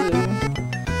 It's blue.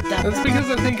 That's because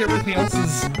I think everything else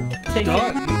is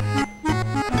done.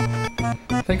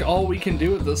 I think all we can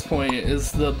do at this point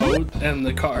is the boat and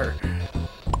the car.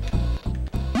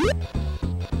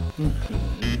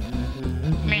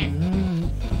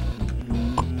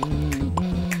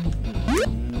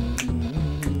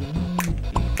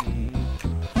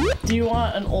 Do you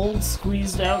want an old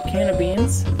squeezed out can of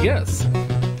beans? Yes.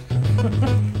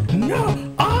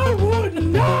 No, I would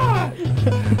not!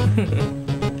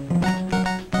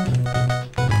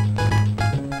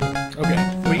 Okay,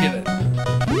 we get it.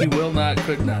 He will not,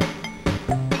 could not.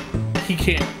 He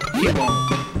can't, he won't.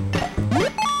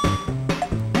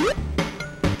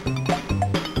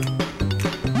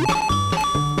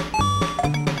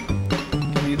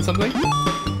 Need something?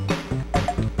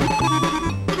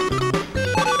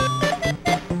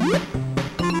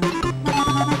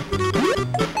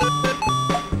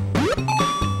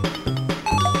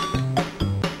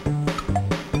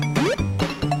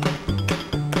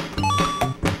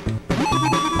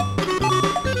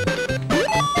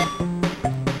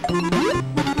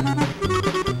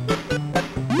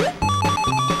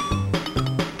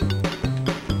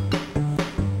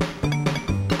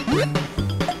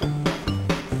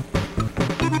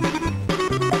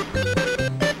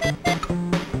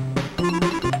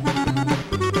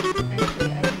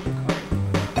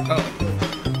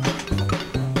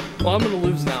 Well, I'm gonna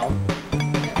lose now.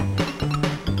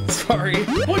 Sorry.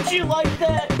 Would you like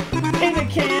that in a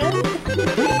can?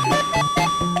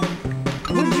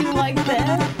 Would you like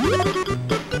that?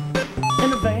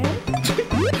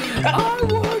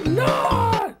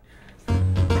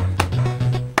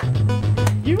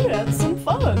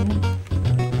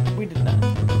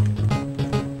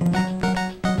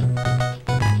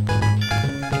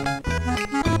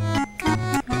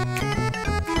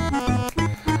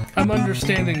 I'm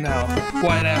understanding now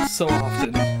why it asks so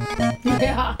often.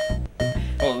 Yeah.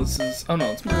 Oh, this is... Oh, no,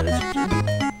 it's...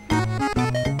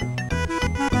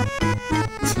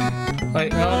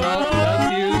 Like, no,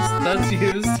 that's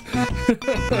used.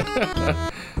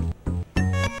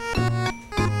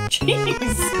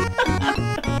 Jeez.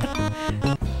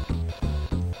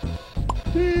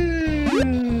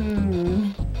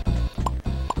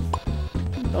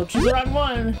 Don't choose the wrong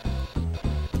one.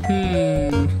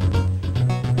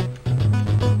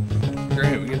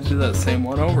 Great, we get to do that same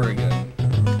one over again.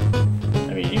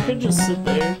 I mean, you could just sit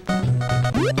there.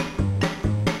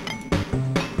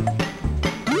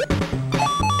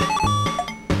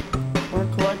 Or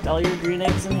collect all your green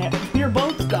eggs and ham. Your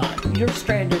boat's gone. You're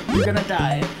stranded. You're gonna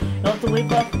die. You'll have to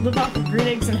live off the green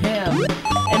eggs and ham.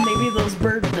 And maybe those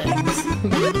bird things.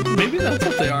 Maybe that's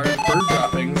what they are, bird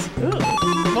droppings. Ooh.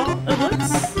 Well, it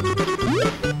looks...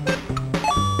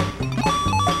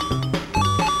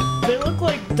 They look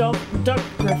like duck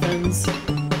griffins.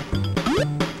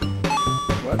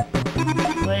 What?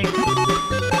 Like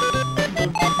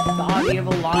the body of a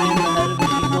lion, the head of an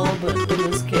eagle, but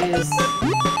in this case...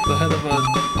 The head of a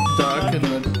duck and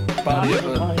the body of a...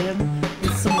 lion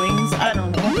with some wings. I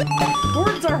don't know.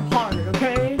 Words are hard,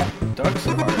 okay? Ducks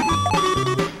are hard.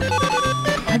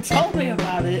 Tell me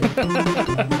about it.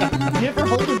 You ever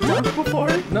hold a duck before?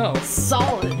 No.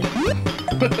 Solid.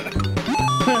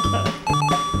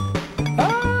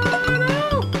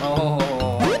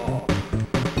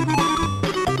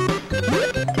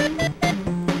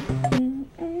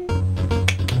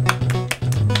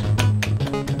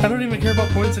 I don't even care about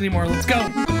points anymore. Let's go.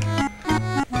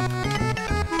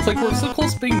 It's like we're so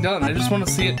close to being done. I just want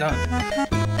to see it done.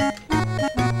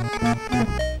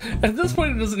 At this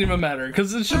point, it doesn't even matter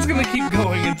because it's just gonna keep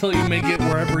going until you make it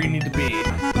wherever you need to be.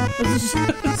 This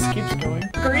keeps going.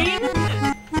 Green?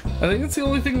 I think it's the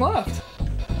only thing left.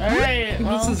 Alright,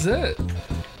 well... This is it.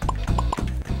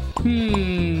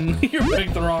 You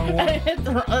picked the wrong one. I hit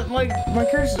the wrong... Like, my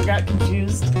cursor got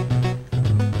confused.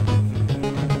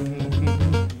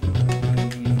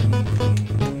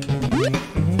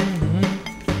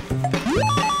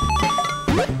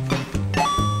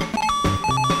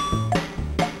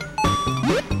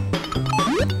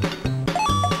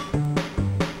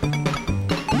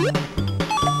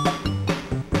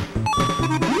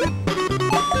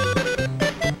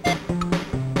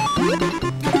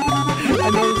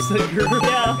 That you're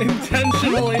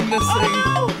intentionally missing.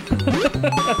 Oh,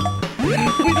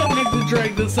 no! We don't need to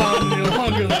drag this on any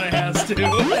longer than it has to. I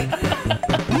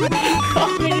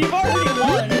mean, you've already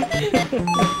won.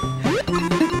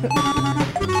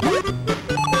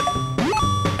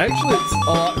 Actually, it's a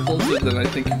lot closer than I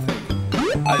think you think.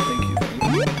 I think you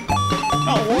think.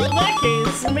 Oh, well, in that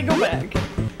case, let me go back.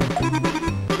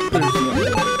 There's no way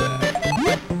back.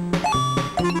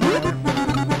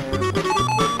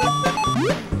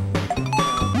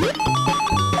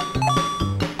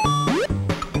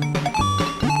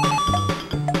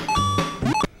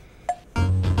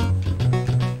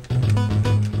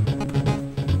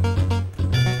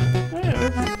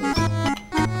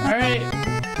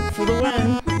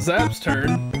 Zap's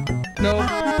turn. No.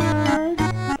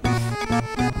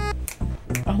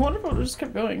 I wonder if it just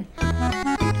kept going.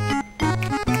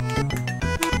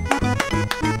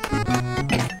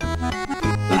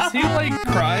 Is he like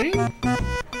crying?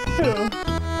 Who?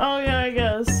 Oh yeah, I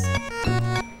guess.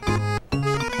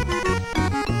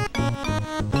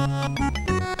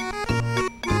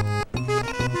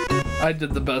 I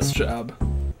did the best job.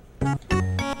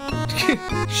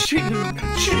 She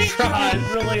tried.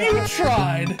 Really you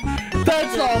tried.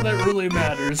 That's all that really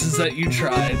matters, is that you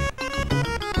tried.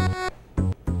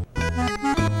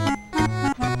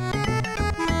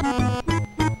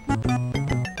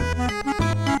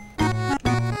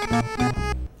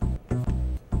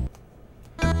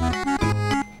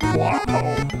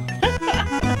 Wow.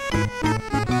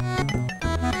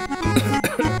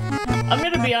 I'm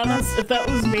gonna be honest, if that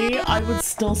was me, I would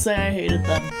still say I hated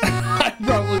them. I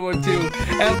probably would too.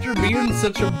 After being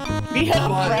such a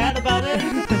brat about it.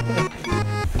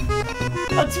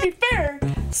 To be fair,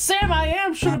 Sam I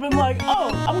Am should have been like,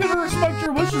 oh, I'm gonna respect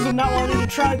your wishes of not wanting to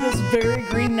try this very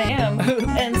green ham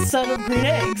instead of green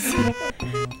eggs.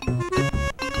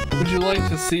 Would you like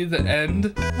to see the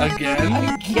end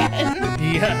again? Again?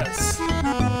 Yes.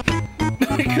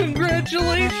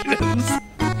 Congratulations.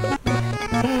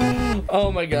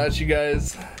 Oh my gosh, you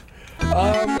guys.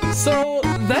 So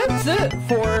that's it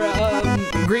for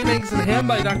Green Eggs and Ham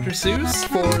by Dr. Seuss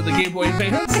for the Game Boy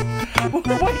Advance.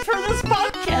 Wait for this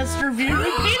podcast review. We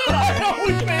beat it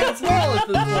already. We made it small at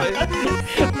this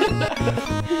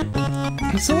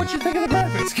point. So what you think of the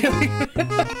graphics, Kaylie?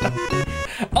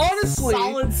 honestly,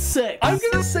 solid 6. I'm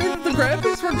gonna say that the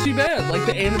graphics weren't too bad. Like,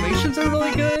 the animations are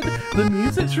really good, the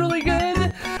music's really good,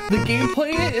 the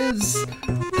gameplay is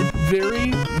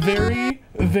very, very,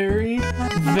 very,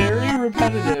 very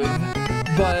repetitive.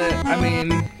 But, I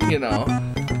mean, you know,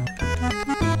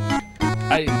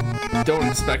 I don't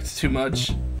expect too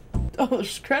much. Oh,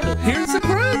 there's credits. Here's the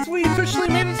credits! We officially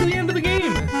made it to the end of the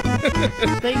game!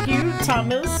 Thank you,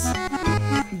 Thomas,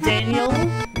 Daniel.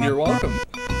 You're welcome.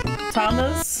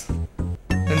 Thomas.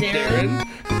 And Darren.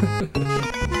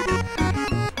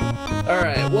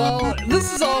 Alright, well,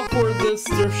 this is all for this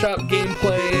Thrift Shop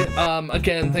gameplay.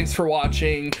 Again, thanks for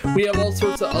watching. We have all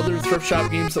sorts of other Thrift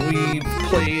Shop games that we've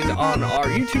played on our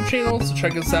YouTube channel, so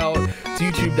check us out. It's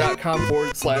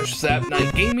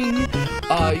youtube.com/ZapNightGaming.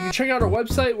 You can check out our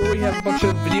website where we have a bunch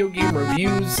of video game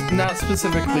reviews, not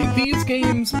specifically these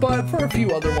games, but for a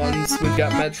few other ones. We've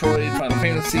got Metroid, Final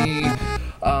Fantasy,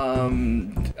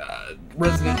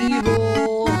 Resident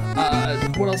Evil,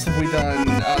 what else have we done?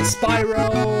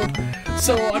 Spyro.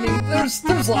 So, I mean, there's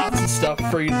lots of stuff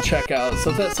for you to check out. So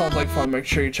if that sounds like fun, make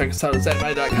sure you check us out at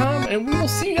ZapNight.com, and we will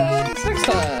see you guys next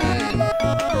time.